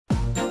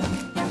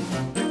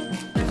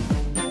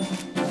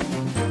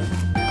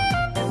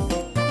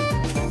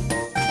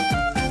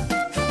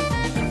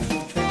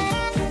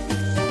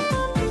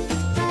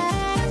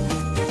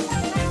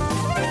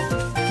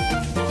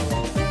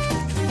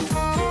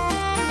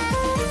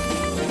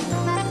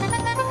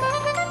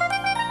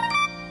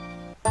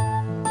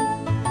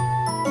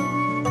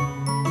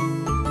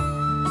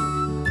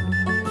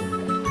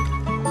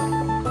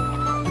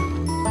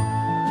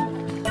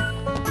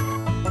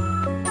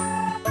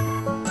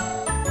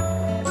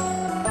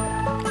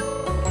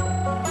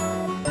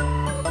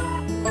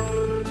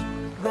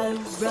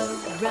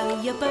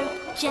your boat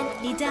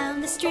gently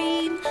down the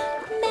stream.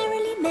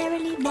 Merrily,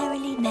 merrily,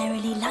 merrily,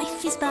 merrily,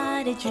 life is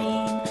but a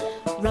dream.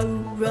 Row,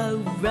 row,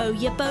 row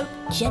your boat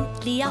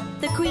gently up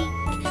the creek.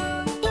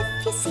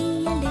 If you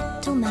see a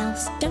little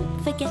mouse, don't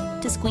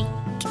forget to squeak.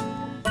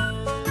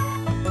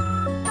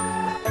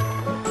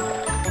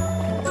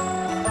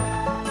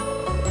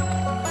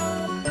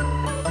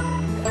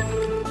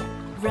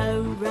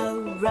 Row,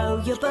 row,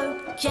 row your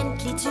boat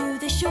gently to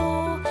the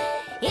shore.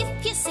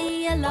 If you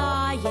see a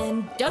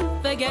lion,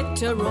 don't forget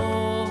to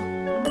roar.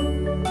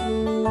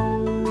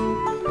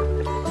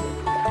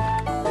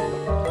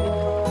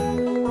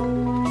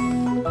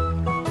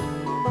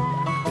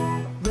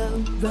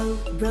 Row, row,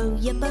 row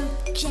your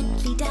boat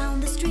gently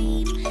down the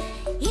stream.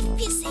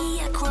 If you see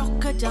a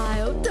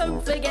crocodile,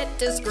 don't forget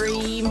to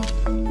scream.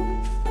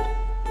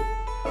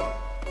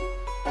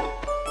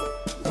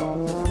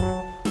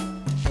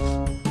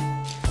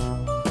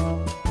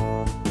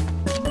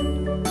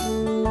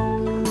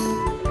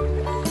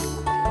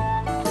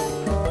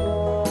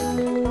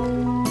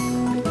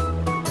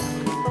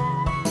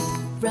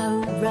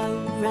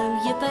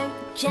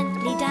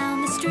 Gently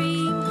down the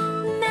stream.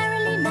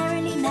 Merrily,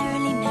 merrily,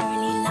 merrily,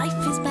 merrily,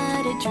 life is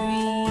but a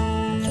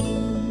dream.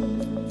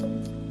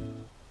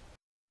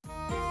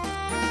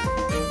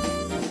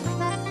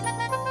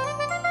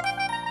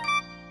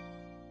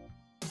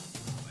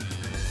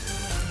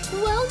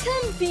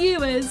 Welcome,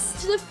 viewers,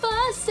 to the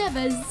first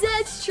ever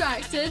Zeze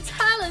Tractor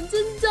Talent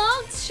and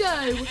Dance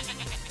Show.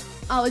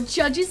 Our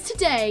judges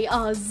today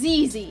are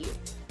Zeze,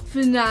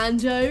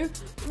 Fernando,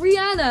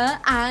 Rihanna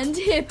and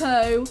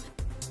Hip-po.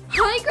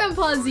 Hi,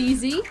 Grandpa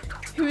Zeze.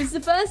 Who is the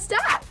first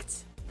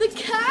act? The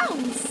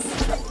cows.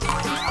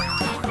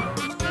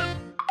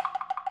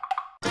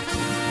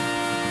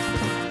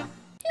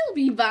 He'll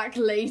be back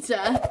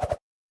later.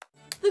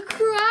 The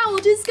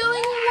crowd is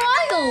going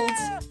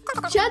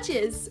wild.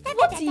 Judges,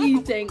 what do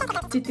you think?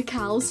 Did the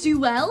cows do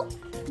well?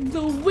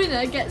 The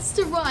winner gets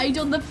to ride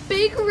on the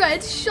big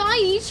red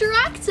shiny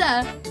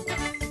tractor.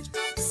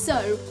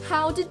 So,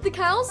 how did the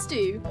cows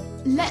do?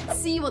 Let's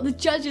see what the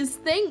judges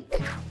think.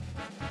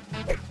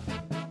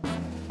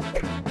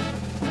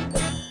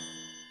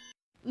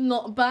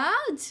 Not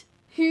bad.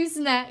 Who's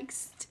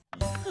next?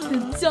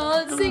 The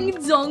dancing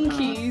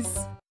donkeys.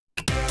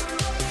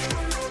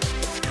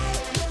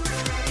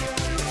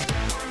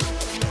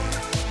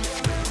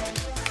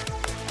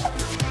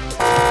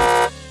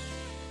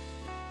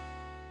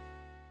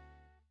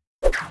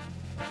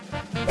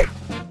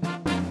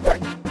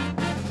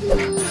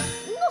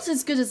 Not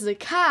as good as the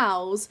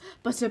cows,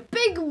 but a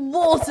big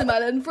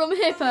watermelon from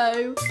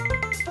Hip-po.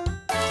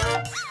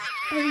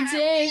 Oh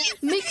dear,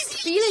 mixed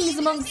feelings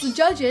amongst the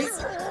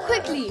judges.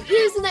 Quickly,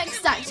 who's the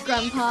next act,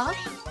 Grandpa?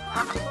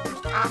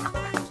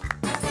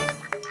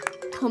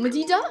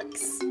 Comedy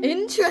ducks.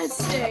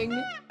 Interesting.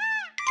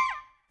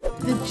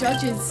 The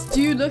judges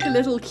do look a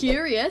little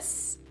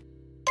curious.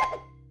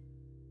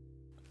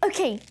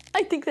 Okay,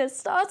 I think they're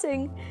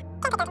starting.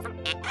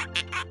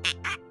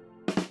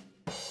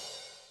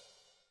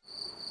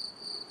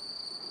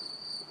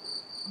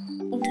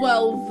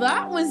 Well,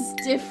 that was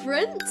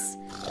different.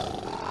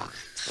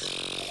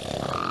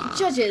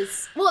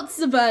 Judges, what's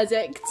the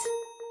verdict?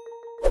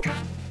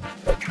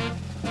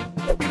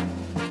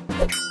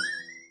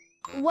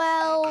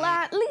 Well,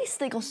 at least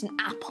they got an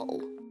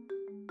apple.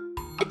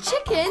 A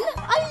chicken?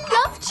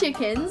 I love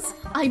chickens.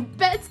 I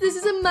bet this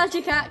is a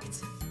magic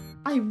act.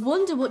 I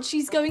wonder what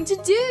she's going to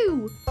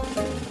do.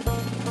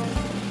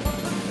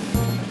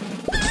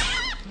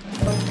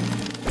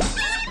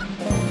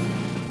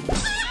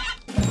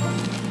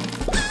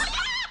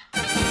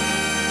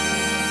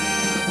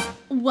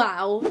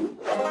 Wow.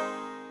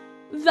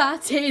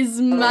 That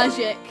is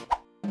magic.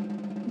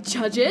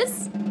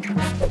 Judges?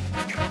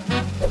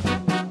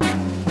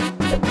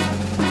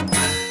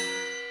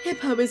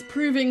 Hip-po is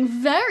proving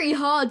very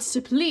hard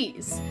to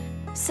please.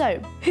 So,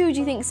 who do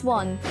you think's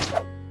won?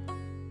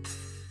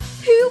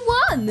 Who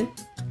won?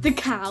 The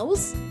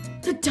cows?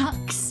 The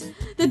ducks?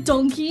 The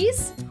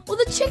donkeys? Or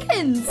the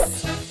chickens?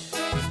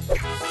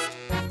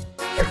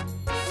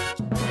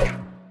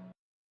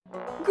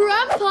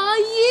 Grandpa,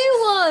 you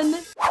won!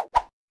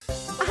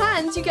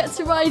 And you get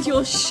to ride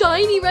your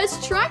shiny red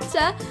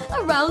tractor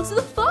around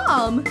the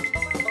farm.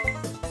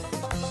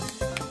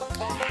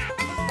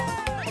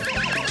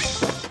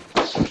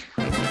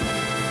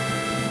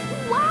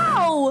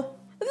 Wow!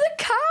 The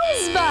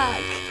cow's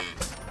back!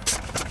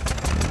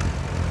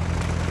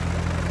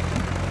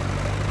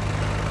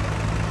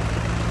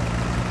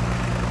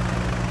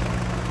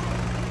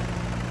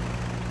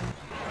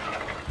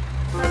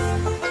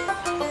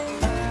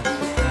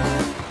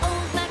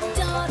 Old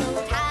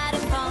Macdonald had a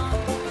farm,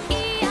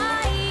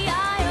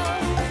 E-I-E-I-O.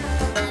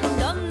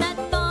 And on that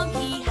farm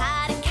he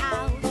had a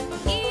cow.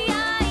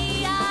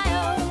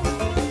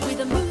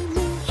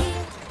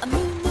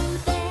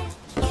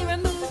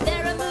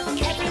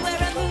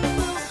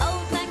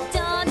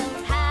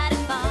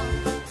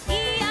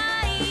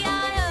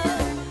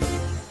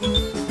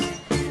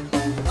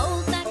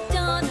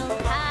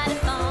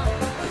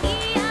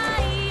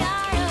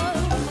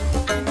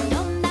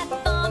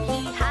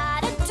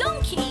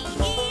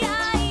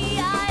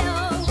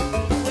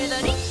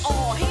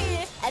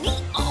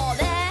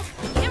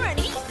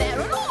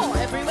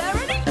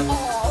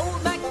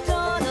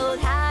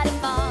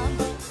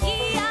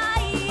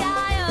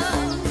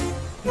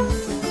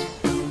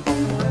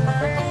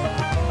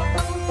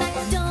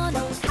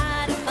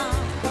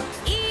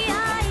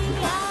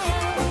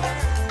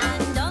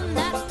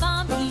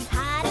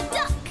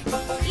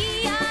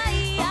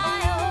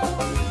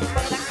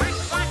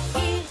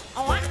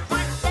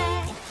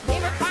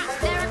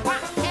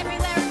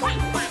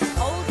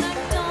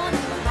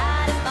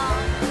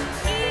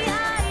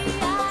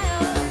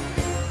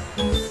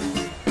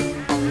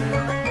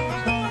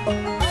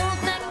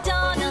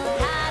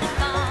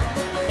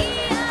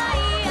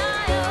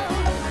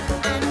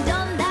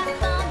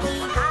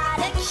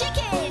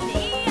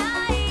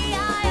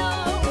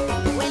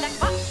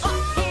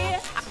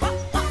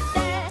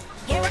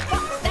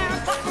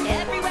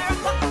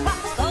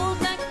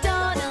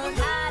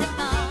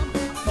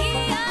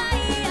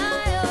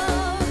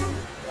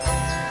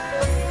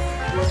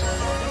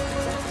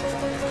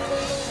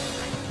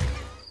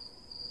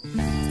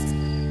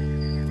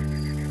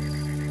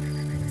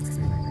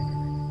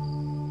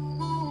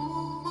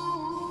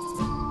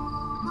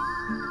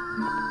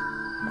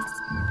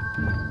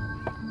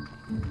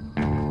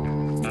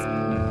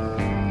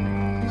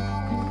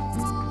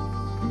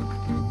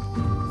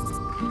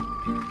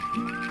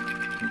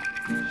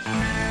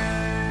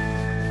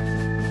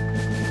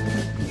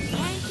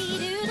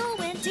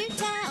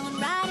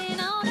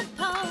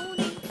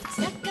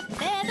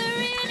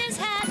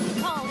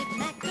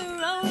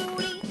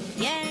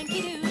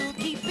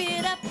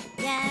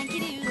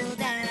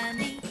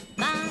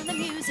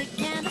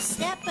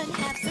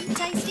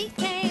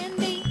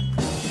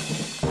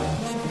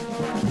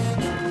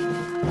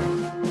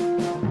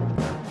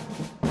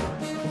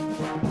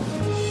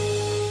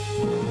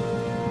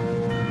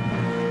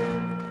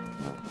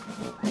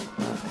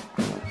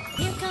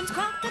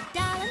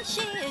 crocodile and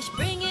shish,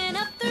 bringing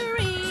up the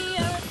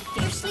rear,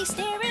 fiercely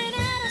staring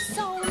at us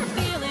all and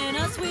filling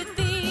us with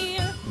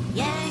fear.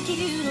 Yankee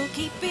Doodle,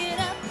 keep it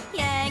up,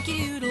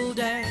 Yankee Doodle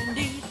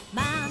dandy.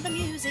 Mind the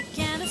music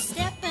and a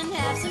step and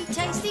have some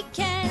tasty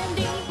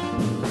candy.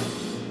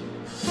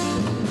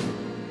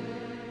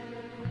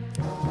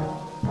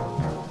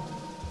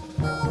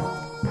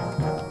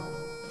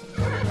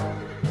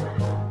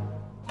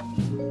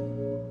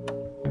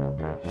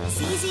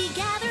 Zeze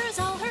gathers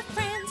all her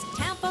friends,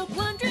 townfolk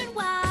wondering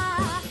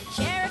why.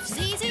 Sheriff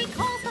Zeze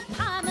calls the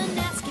pieman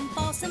asking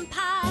for some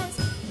pies.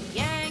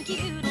 Yankee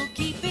Doodle,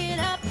 keep it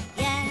up,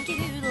 Yankee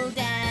Doodle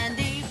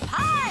dandy.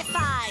 Pie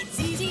fight!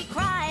 Zeze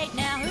cried,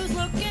 now who's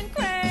looking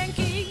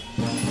cranky?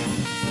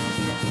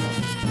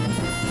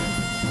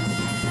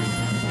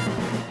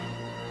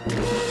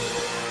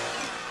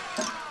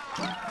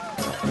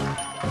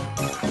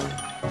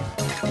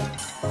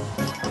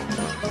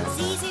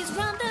 Zeze's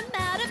run them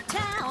out of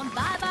town,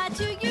 bye-bye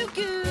to you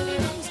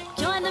goons.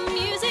 Join the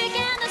music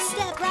and a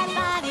step right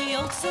by the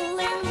old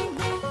saloon.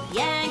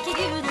 Yankee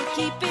Doodle,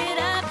 keep it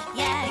up,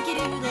 Yankee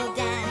Doodle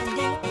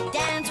dandy.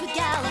 Dance with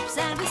gallops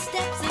and with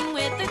steps and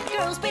with the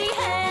girls be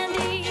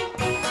handy.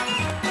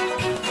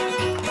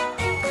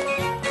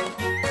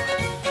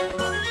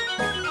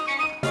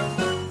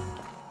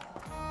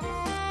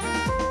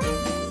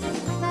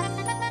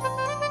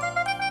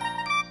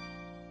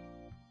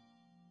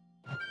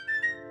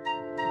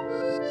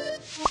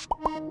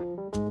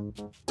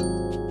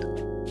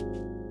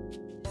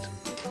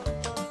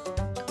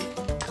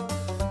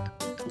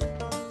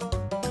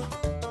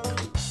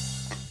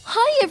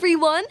 Hi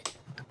everyone!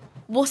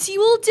 What are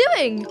you all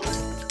doing?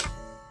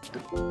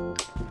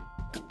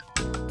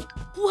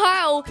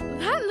 Wow,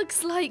 that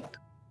looks like...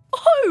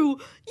 Oh!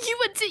 You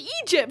went to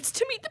Egypt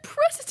to meet the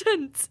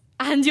president!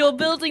 And you're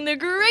building the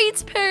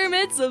Great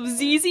Pyramids of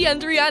Zeze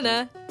and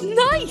Rihanna.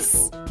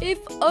 Nice! If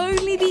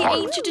only the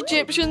ancient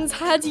Egyptians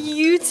had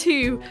you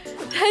two.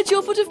 Their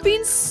job would have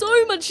been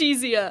so much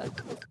easier.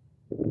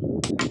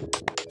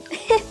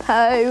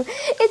 Hippo,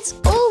 it's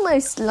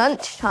almost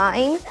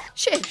lunchtime.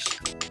 Shish!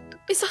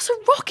 Is that a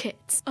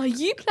rocket? Are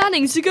you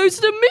planning to go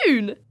to the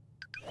moon?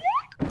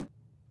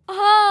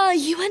 Ah,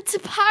 you went to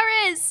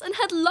Paris and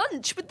had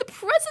lunch with the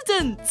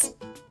president.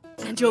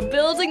 And you're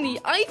building the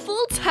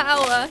Eiffel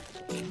Tower.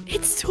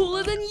 It's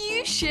taller than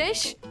you,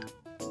 Shish.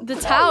 The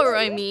tower,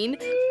 I mean.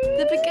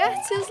 The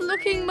baguette is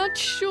looking much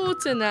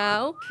shorter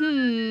now.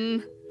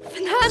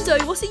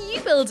 Fernando, what are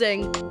you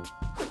building?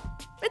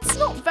 It's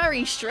not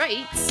very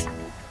straight.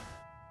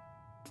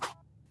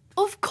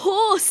 Of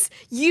course!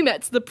 You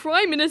met the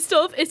Prime Minister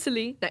of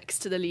Italy next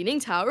to the Leaning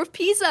Tower of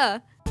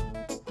Pisa.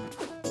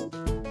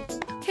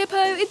 Hippo,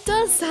 it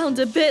does sound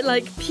a bit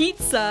like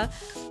pizza,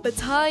 but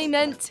I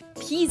meant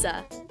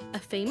Pisa, a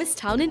famous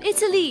town in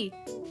Italy.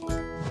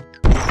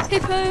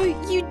 Hippo,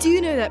 you do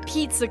know that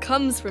pizza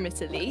comes from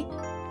Italy.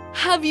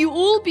 Have you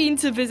all been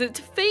to visit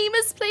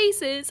famous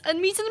places and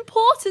meet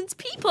important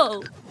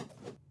people?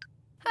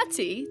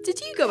 Hattie,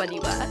 did you go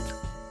anywhere?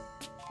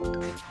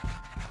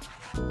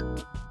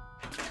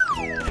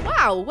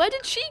 Wow, where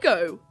did she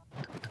go?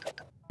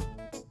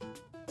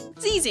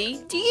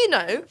 Zeze, do you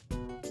know?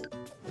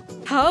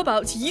 How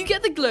about you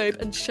get the globe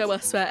and show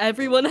us where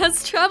everyone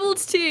has travelled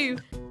to?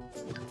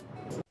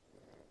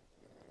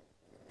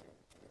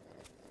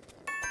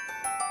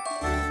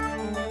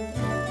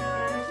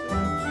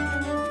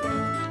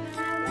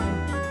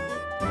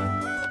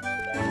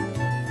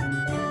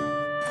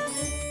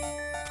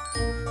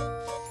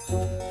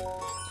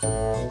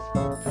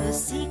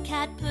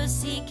 Pussycat,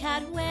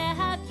 pussycat, where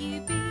have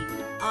you been?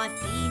 I've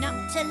been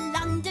up to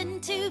London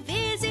to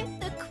visit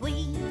the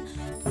Queen.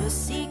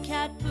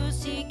 Pussycat,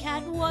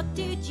 pussycat, what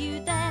did you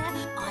there?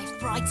 I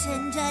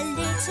frightened a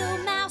little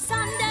mouse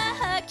under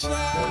her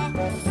chair.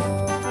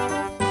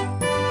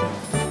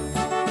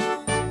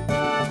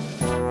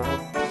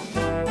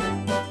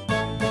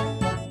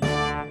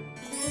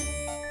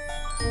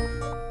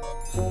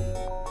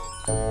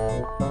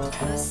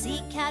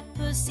 Pussycat,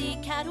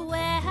 pussycat,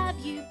 where have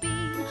you been?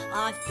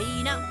 I've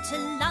been up to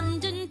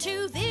London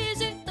to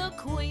visit the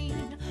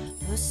Queen.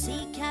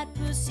 Pussycat,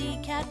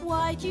 pussycat,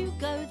 why'd you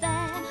go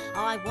there?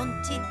 I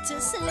wanted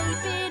to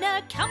sleep in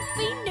a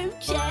comfy new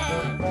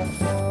chair.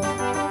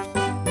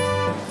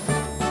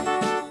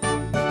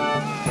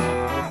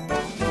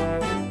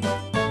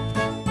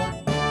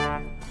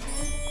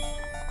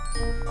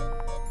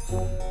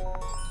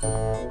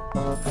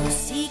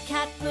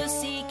 Pussycat,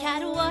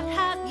 pussycat, what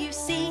have you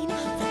seen?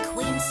 The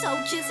Queen's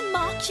soldiers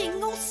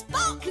marching all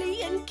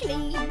sparkly and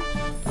clean.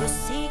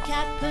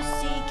 Pussycat,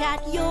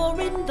 pussycat, you're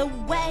in the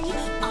way.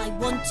 I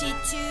wanted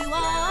to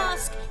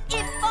ask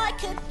if I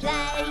could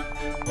play.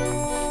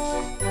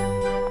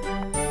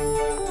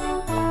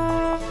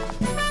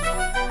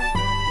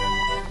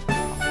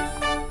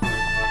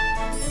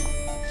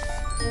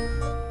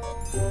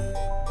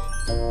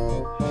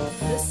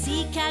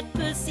 Pussycat,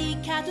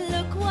 pussycat,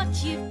 look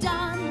what you've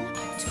done.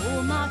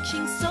 Tall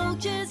marching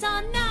soldiers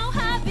are now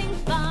having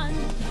fun.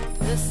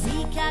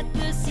 Pussycat,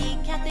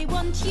 pussycat, they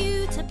want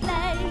you to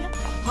play.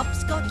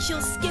 Hopscotch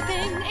or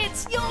skipping,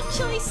 it's your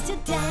choice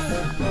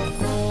today.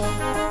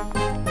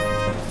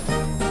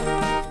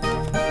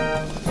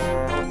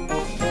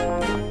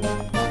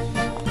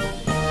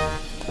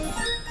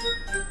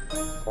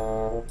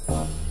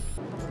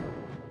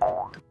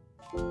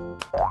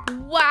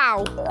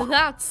 Wow,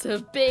 that's a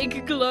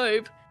big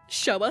globe.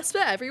 Show us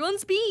where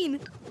everyone's been.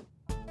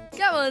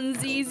 Come on,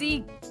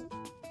 Zeze.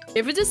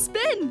 Give it a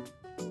spin.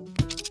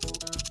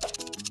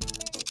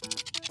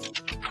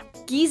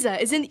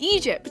 Giza is in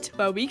Egypt,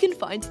 where we can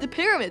find the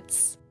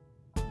pyramids.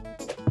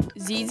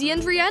 Zeze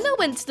and Rihanna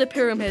went to the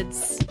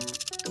pyramids.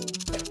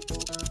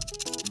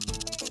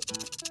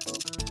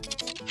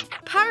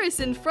 Paris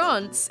in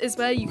France is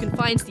where you can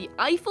find the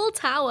Eiffel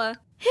Tower.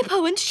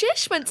 Hippo and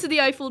Shish went to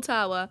the Eiffel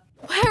Tower.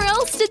 Where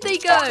else did they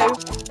go?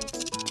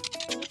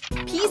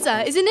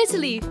 Pisa is in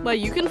Italy, where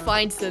you can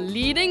find the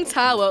Leaning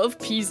Tower of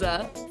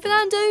Pisa.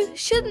 Fernando,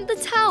 shouldn't the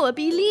tower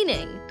be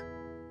leaning?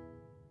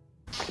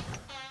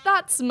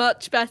 That's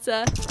much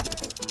better.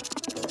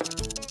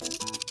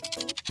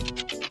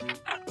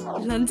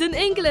 London,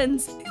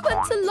 England. Who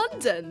went to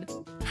London?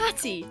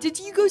 Hattie, did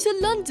you go to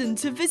London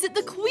to visit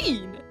the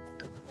Queen?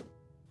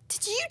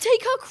 Did you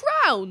take her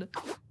crown?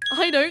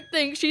 I don't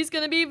think she's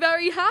going to be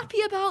very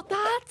happy about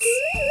that.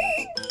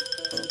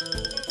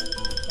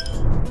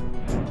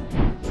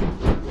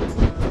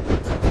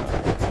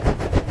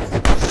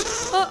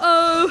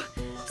 Uh-oh.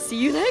 See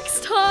you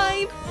next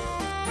time.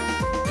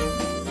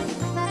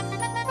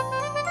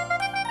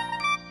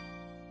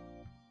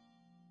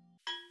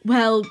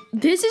 Well,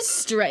 this is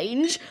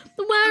strange.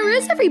 Where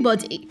is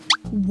everybody?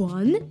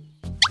 1,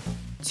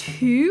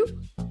 2,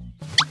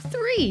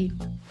 3,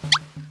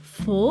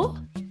 4,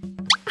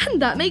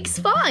 and that makes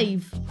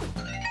 5.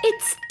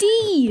 It's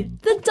D,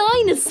 the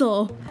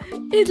dinosaur.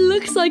 It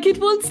looks like it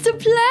wants to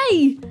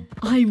play.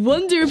 I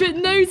wonder if it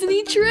knows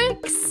any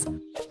tricks.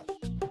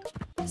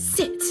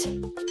 Sit.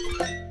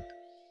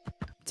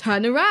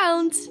 Turn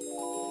around.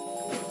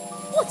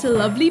 What a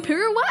lovely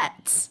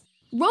pirouette.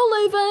 Roll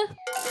over.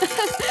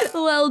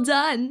 Well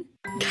done.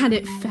 Can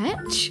it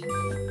fetch?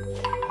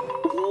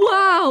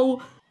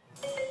 Wow!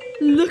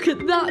 Look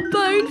at that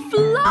bone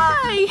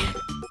fly!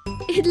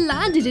 It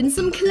landed in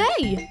some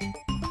clay.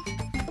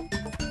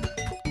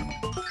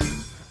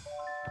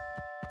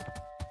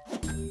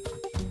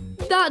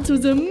 That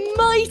was a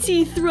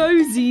mighty throw,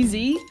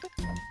 Zeze.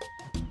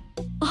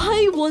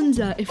 I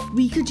wonder if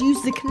we could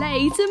use the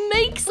clay to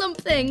make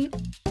something.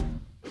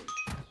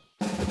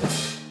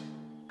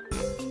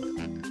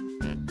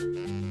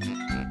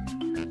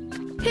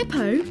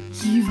 Hippo,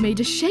 you've made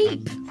a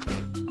shape.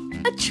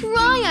 A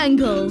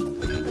triangle.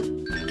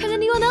 Can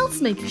anyone else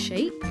make a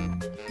shape?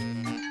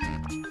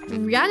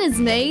 Rihanna's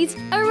made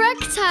a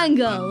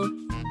rectangle.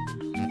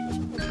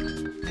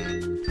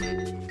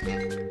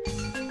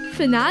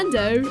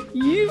 Fernando,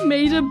 you've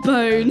made a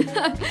bone.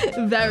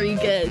 Very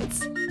good.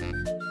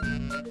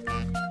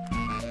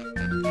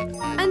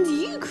 And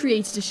you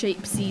created a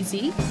shape,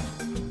 Zeze.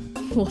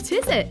 What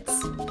is it?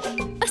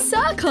 A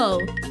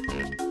circle.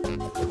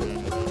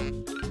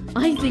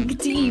 I think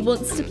Dee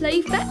wants to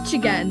play fetch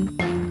again.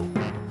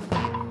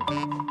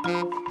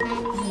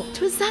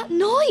 What was that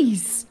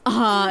noise?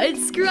 Ah,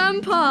 it's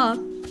Grandpa.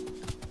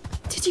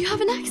 Did you have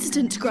an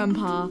accident,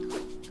 Grandpa?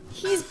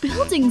 He's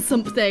building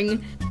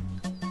something.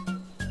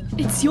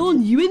 It's your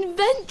new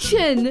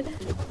invention.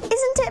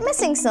 Isn't it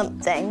missing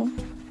something?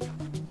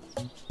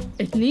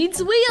 It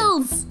needs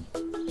wheels.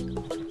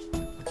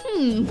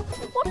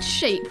 What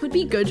shape would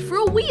be good for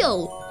a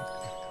wheel?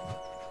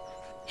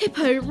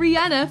 Hippo,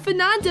 Rihanna,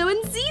 Fernando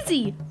and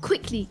Zeze.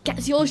 Quickly,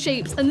 get your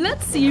shapes and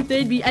let's see if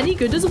they'd be any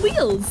good as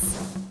wheels.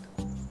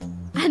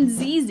 And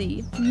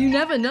Zeze, you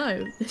never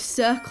know. The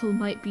circle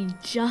might be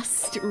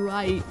just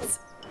right.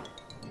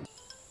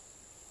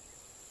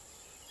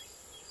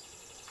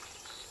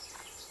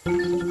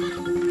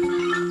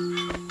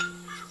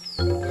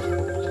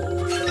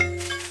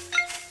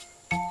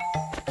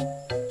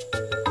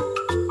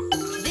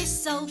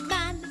 This old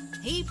man,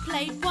 he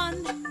played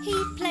one.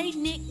 He played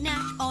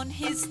knick-knack on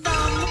his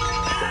thumb.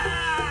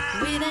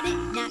 With a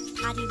knick-knack,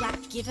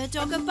 paddywhack, give a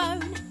dog a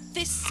bone.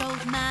 This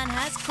old man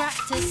has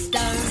cracked a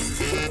stone.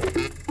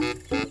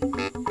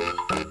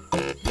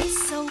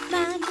 This old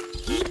man,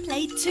 he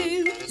played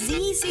two.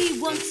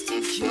 Zeze wants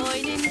to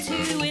join in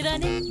too. With a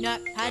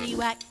knick-knack,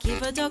 paddywhack,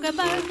 give a dog a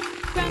bone.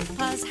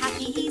 Grandpa's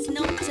happy he's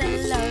not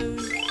alone.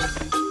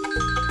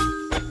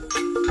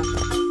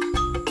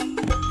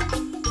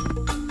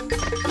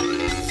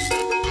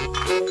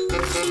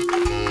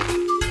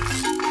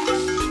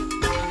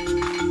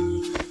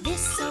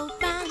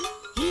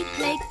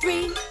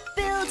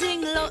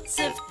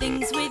 Of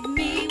things with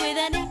me, with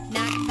a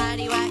knick-knack,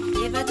 paddywhack,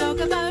 give a dog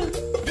a bone.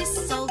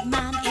 This old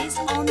man is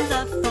on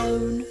the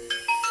phone.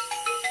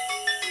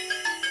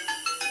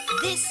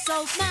 This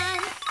old man,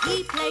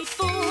 he played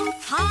four,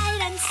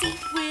 hide and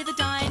seek with a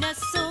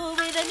dinosaur.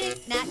 With a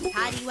knick-knack,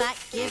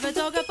 paddywhack, give a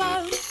dog a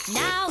bone.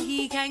 Now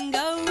he can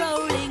go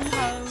rolling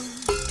home.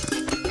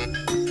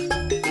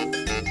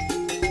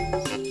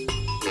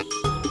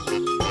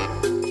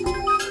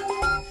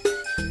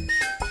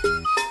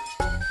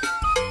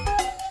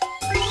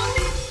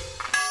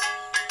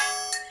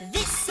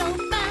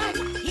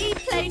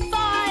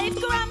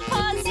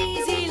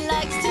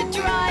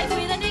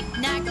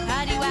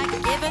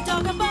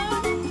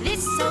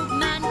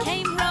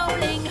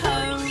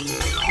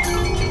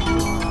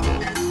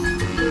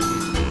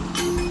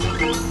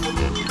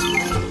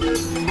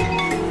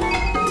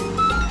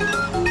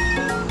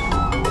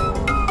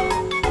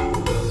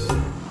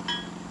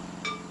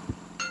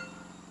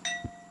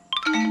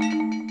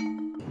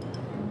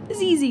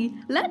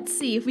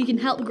 see if we can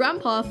help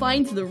Grandpa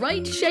find the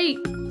right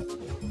shape.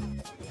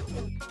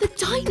 The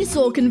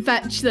dinosaur can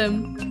fetch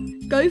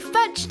them. Go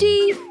fetch,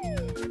 Dee.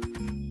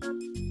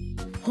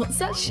 What's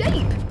that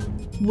shape?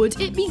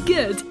 Would it be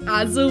good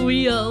as a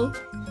wheel?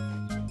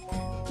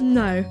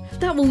 No,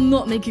 that will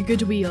not make a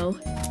good wheel.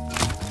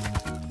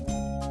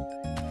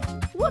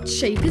 What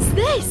shape is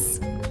this?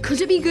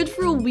 Could it be good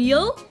for a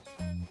wheel?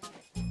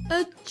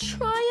 A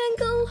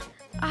triangle?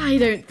 I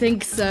don't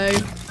think so.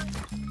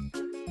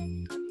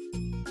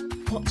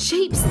 What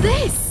shape's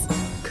this?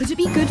 Could it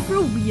be good for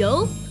a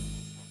wheel?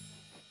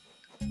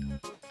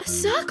 A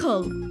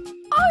circle.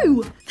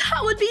 Oh,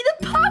 that would be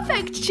the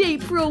perfect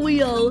shape for a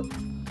wheel.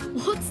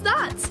 What's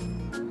that?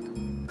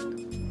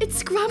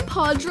 It's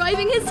Grandpa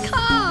driving his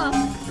car.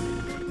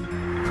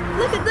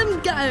 Look at them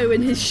go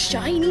in his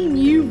shiny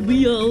new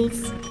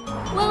wheels.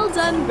 Well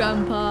done,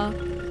 Grandpa.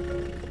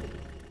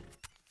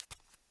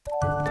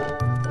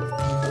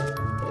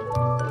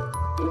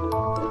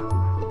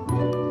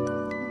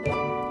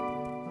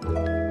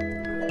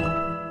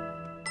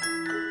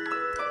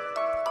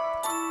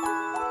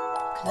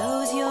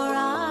 Close your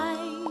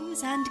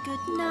eyes and good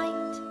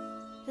night.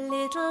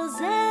 Little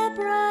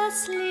zebra,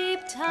 sleep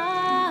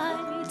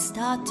tight.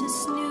 Start to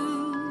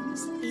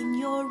snooze in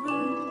your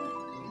room.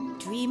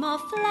 Dream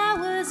of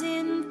flowers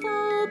in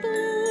full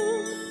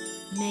bloom.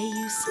 May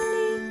you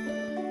sleep,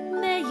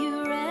 may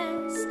you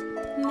rest.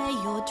 May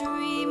your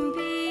dream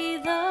be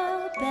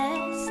the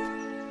best.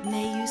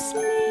 May you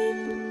sleep,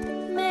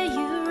 may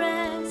you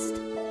rest.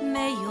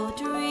 May your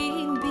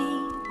dream be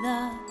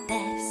the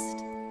best.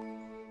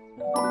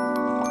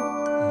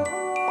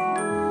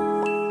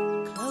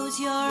 Close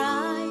your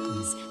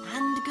eyes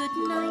and good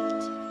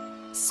night.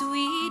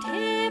 Sweet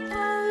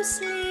hippo,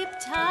 sleep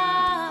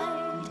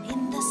tight.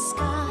 In the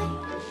sky,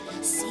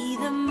 see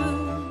the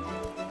moon.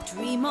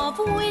 Dream of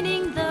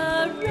winning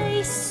the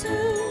race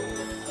soon.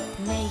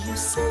 May you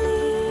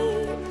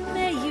sleep,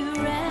 may you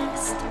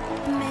rest.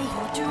 May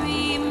your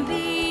dream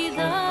be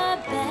the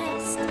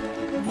best.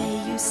 May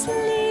you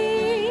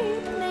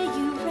sleep, may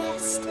you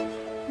rest.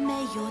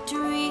 May your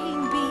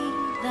dream be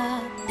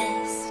the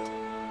best.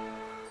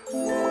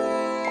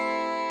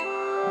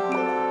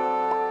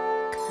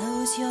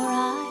 Close your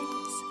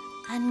eyes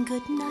and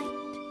good night.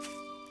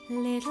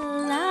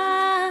 Little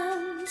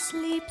lamb,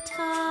 sleep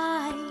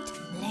tight.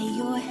 Lay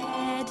your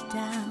head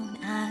down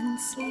and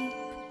sleep.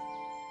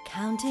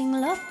 Counting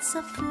lots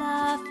of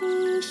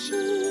fluffy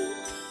sheep.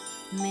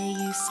 May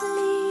you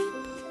sleep,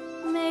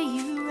 may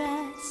you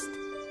rest.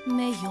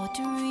 May your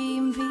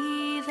dream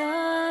be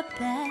the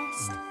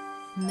best.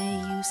 May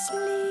you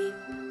sleep,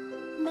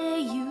 may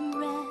you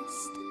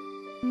rest.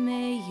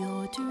 May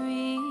your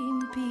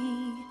dream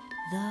be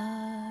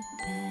the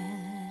best.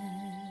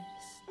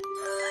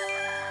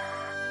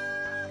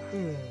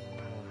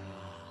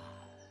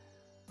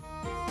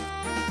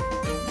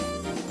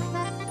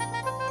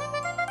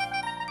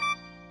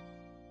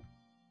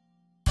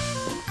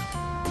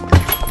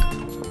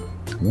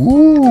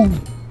 Woo!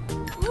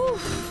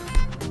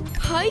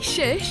 Hi,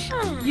 Shish.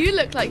 You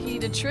look like you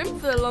need a trim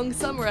for the long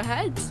summer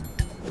ahead.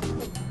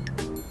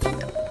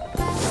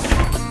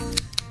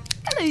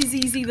 Hello,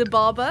 Zeze the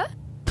barber.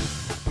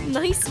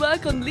 Nice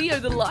work on Leo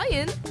the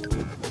lion.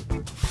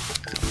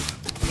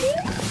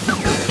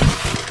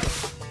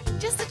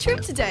 Just a trim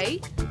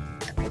today?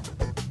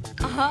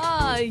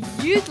 Ah,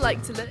 you'd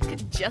like to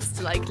look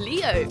just like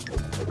Leo.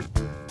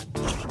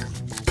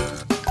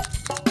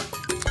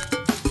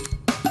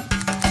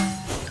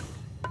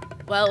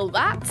 Well,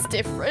 that's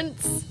different.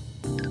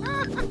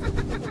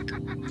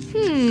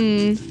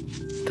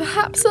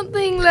 Perhaps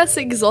something less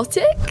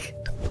exotic?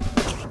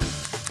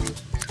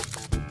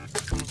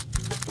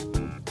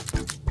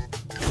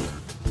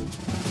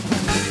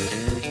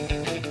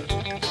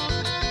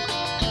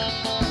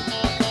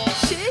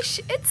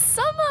 Shish, it's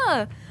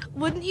summer!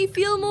 Wouldn't you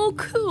feel more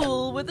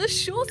cool with a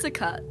shorter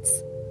cut?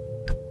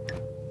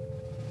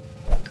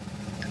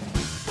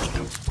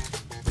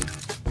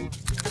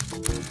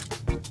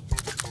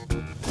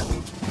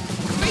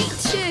 Great,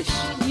 Shish!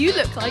 You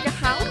look like a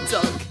hound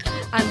dog,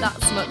 and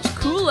that's much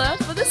cooler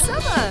for the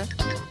summer.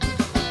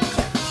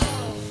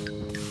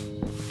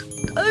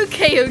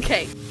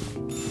 Okay.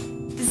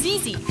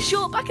 Zeze,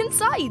 short back and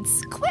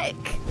sides, quick!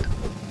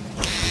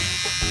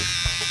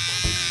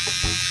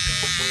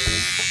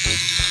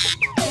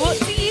 What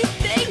do you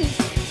think?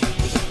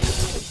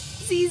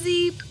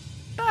 Zeze,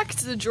 back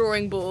to the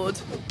drawing board.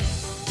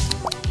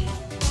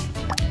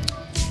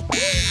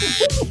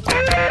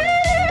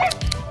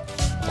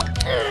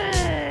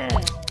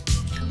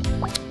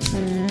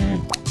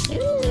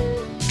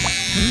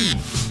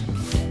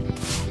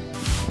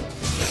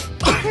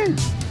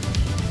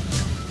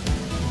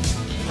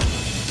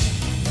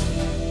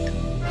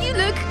 You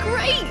look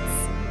great!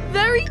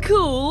 Very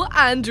cool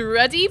and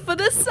ready for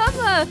the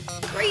summer!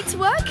 Great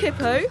work,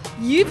 Hippo!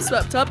 You've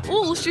swept up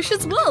all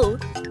Shish's wool!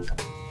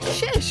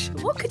 Shish,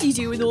 what could you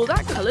do with all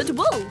that coloured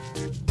wool?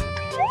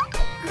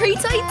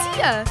 Great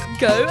idea!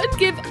 Go and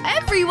give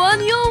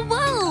everyone your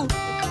wool!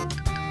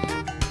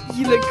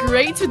 You look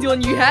great with your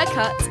new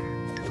haircut!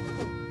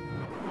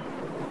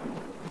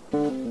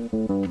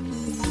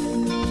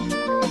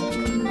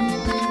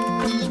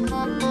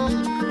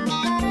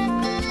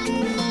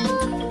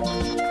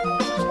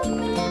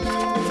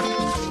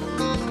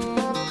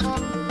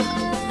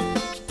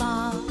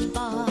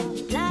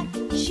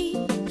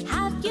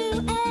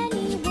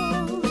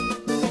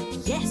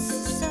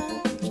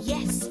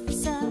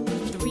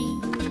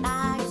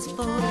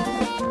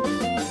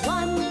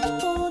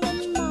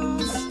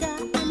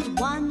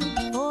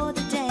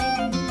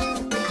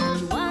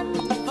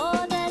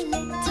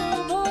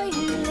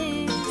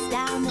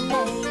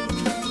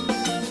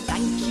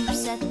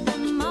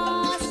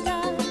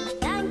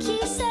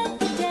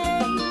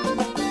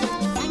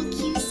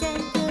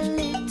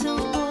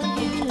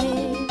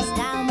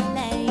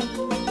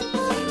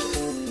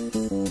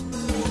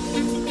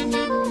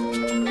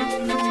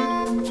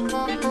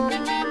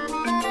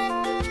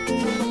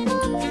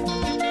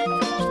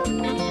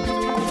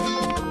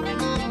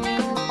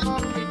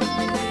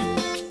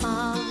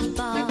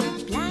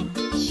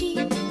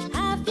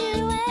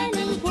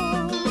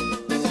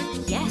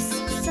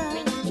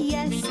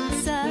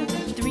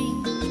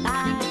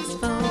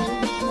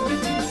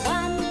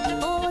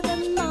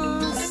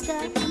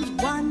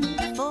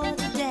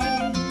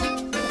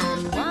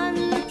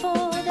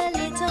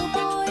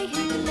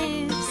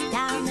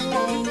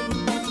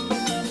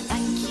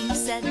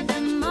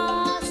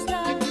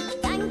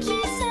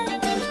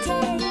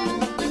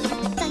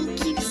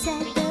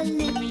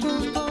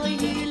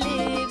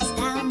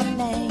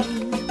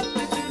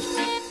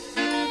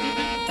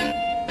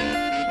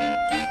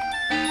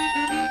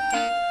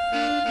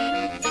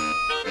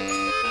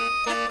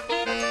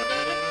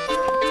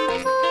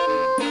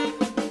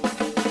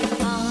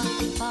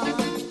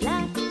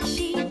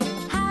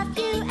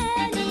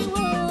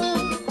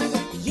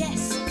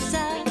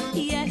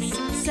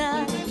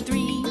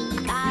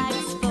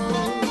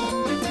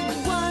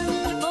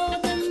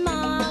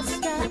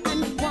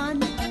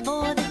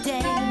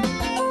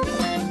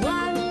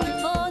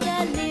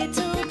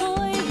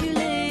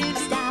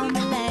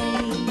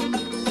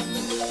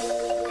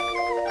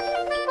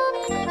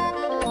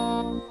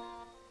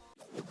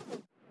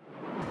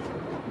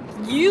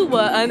 You were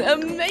an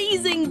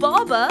amazing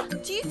barber.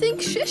 Do you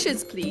think Shish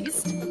is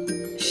pleased?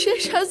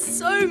 Shish has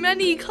so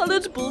many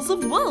coloured balls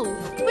of wool.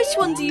 Which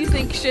one do you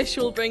think Shish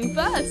will bring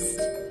first?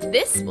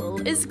 This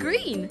wool is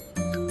green.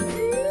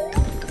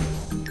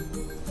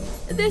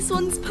 This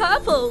one's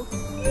purple.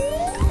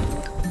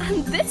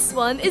 And this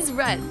one is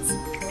red.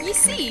 You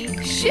see,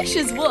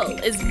 Shish's wool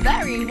is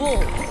very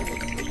warm.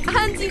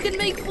 And you can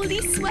make woolly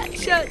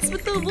sweatshirts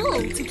with the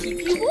wool to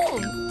keep you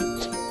warm.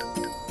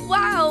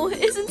 Wow,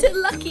 isn't it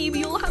lucky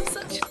we all have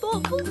such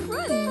thoughtful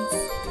friends?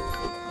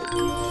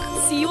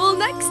 See you all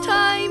next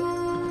time.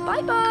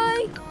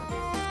 Bye-bye.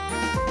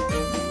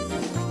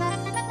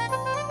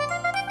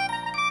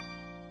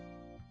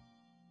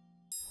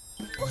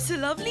 What a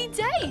lovely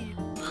day.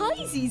 Hi,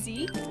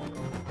 Zeze.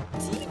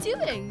 What are you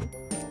doing?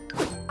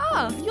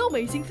 Ah, you're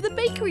waiting for the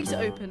bakery to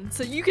open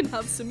so you can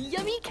have some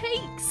yummy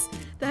cakes.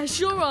 There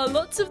sure are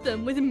lots of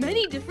them with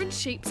many different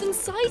shapes and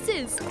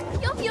sizes.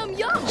 Yum, yum,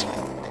 yum.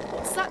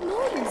 What's that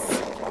noise?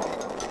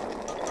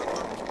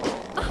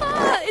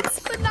 Ah, it's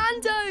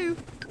Fernando.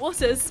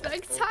 What a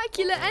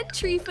spectacular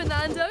entry,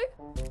 Fernando.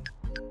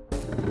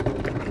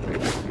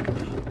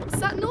 What's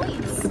that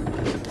noise?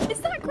 Is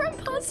that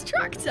Grandpa's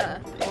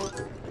tractor?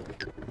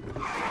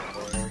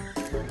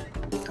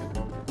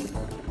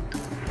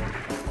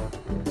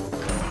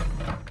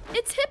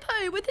 It's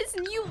Hippo with his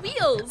new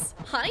wheels.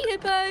 Hi,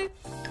 Hippo.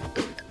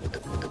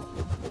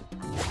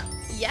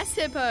 Yes,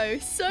 Hippo.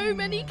 So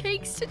many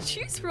cakes to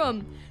choose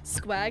from.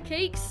 Square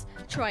cakes,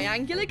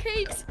 triangular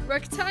cakes,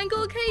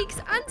 rectangle cakes,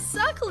 and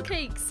circle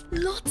cakes.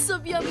 Lots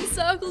of yummy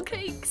circle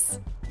cakes.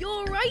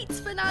 You're right,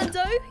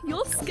 Fernando.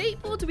 Your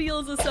skateboard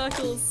wheels are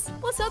circles.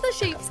 What other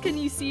shapes can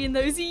you see in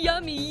those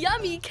yummy,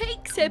 yummy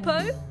cakes,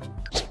 Hippo?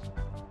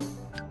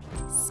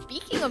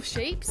 Speaking of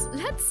shapes,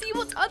 let's see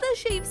what other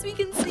shapes we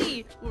can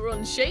see. We're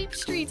on Shape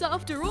Street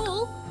after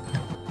all.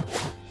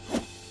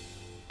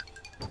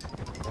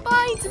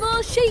 Find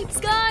more shapes,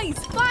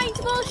 guys! Find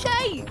more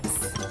shapes!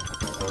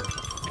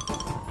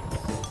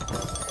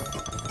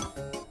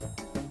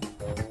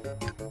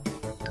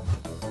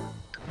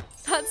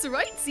 That's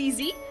right,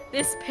 Zeze.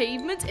 This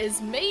pavement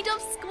is made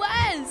of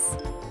squares.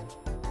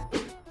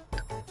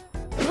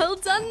 Well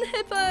done,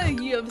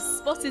 Hippo. You have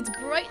spotted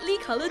brightly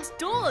coloured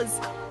doors.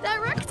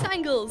 They're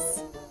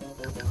rectangles.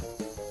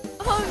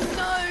 Oh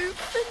no,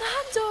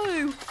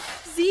 Fernando!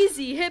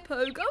 Zeze,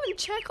 Hippo, go and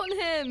check on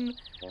him.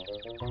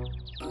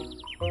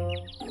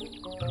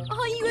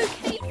 Are you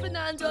okay,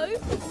 Fernando?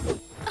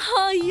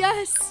 Ah,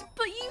 yes,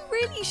 but you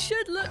really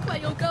should look where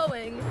you're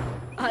going.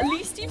 At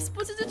least you've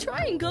spotted a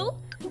triangle.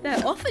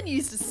 They're often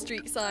used as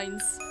street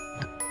signs.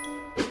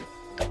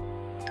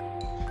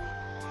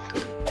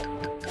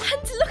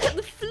 And look at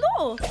the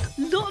floor!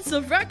 Lots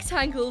of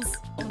rectangles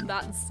on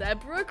that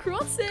zebra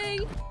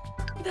crossing.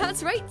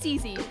 That's right,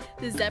 Zeze.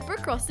 The zebra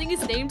crossing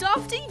is named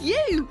after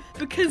you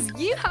because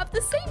you have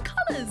the same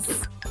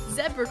colours.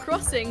 Zebra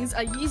crossings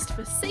are used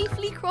for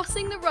safely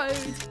crossing the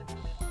road.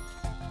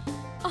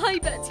 I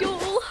bet you're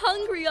all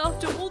hungry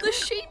after all the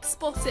sheep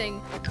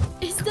spotting.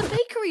 Is the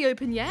bakery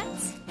open yet?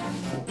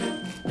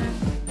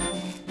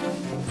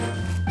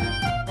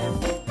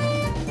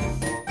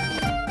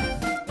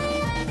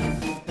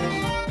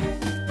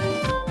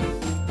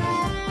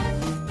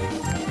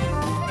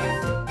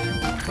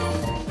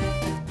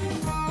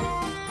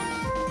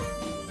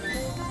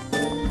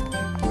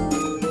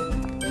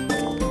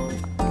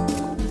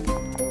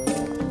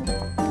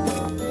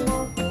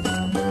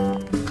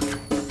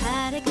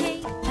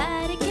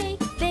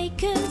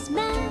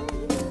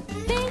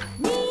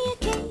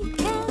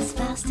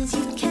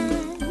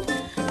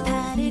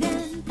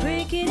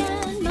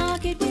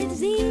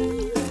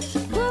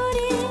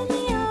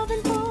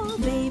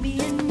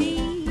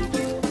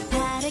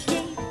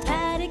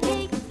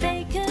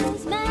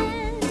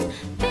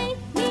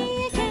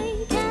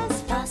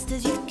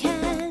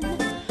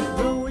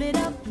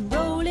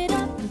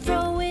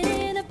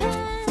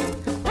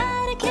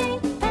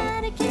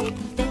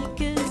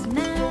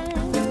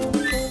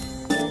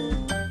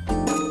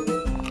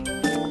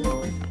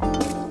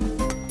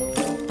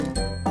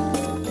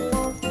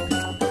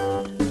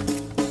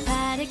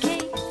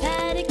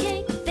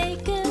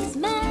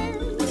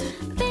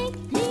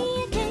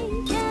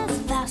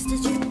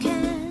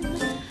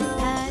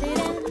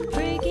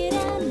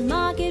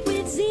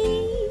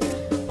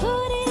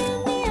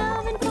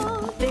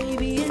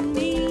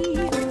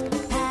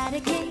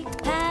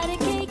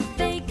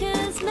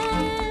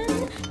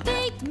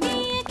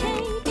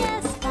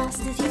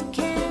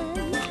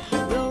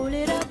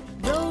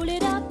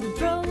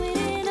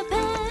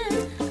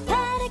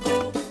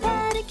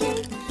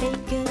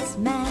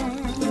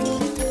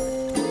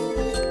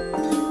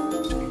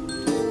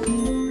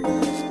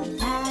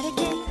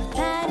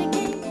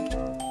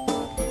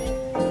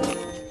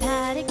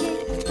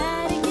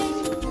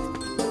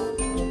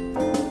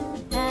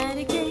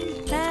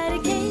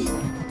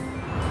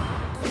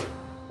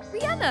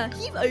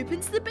 You've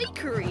opened the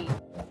bakery.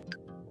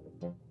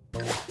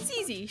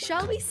 Zeze,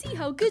 shall we see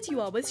how good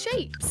you are with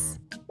shapes?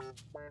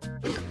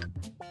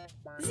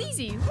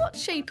 Zeze, what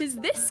shape is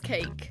this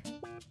cake?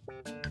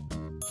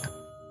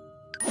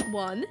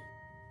 1,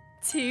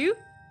 2,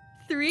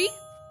 3,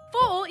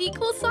 4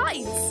 equal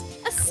sides.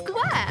 A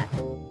square.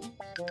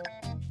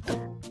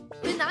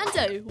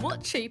 Fernando,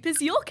 what shape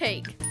is your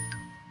cake?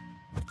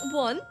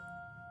 1,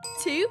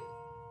 2,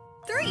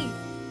 3.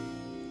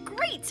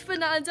 Great,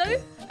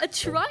 Fernando! A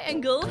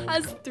triangle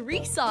has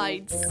 3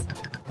 sides.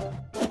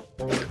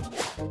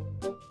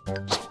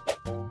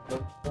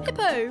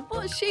 Hippo,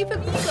 what shape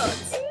have you got?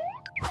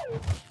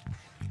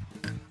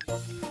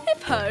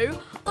 Hippo,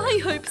 I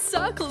hope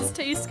circles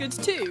taste good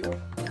too.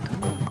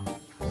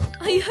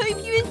 I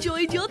hope you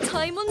enjoyed your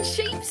time on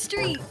Shape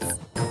Street.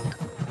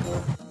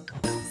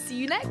 See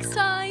you next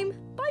time.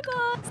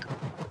 Bye-bye.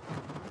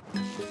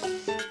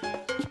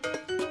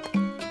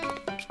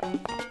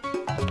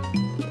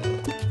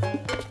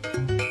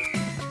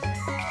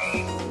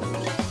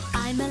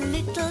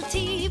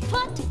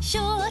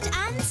 Short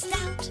and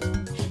stout.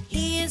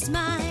 Here's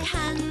my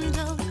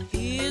handle,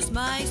 here's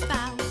my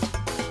spout.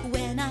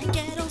 When I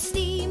get all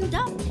steamed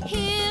up,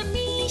 hear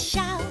me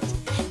shout.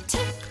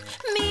 Tip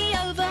me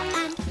over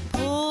and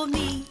pour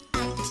me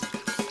out.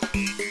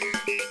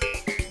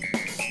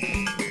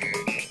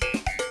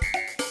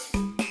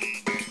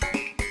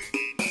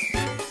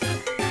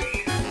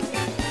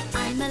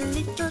 I'm a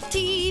little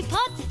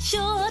teapot,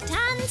 short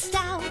and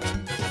stout.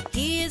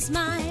 Here's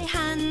my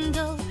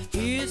handle,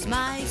 here's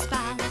my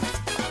spout.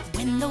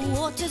 When the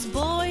water's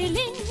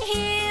boiling,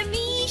 hear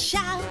me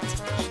shout.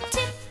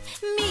 Tip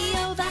me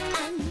over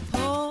and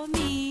pour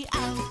me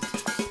out.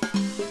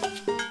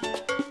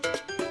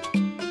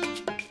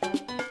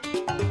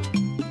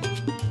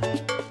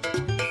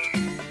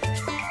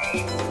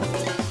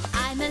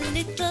 I'm a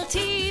little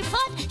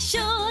teapot,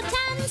 short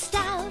and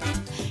stout.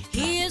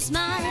 Here's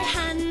my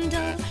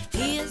handle,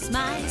 here's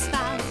my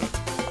spout.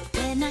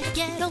 When I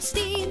get all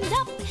steamed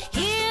up,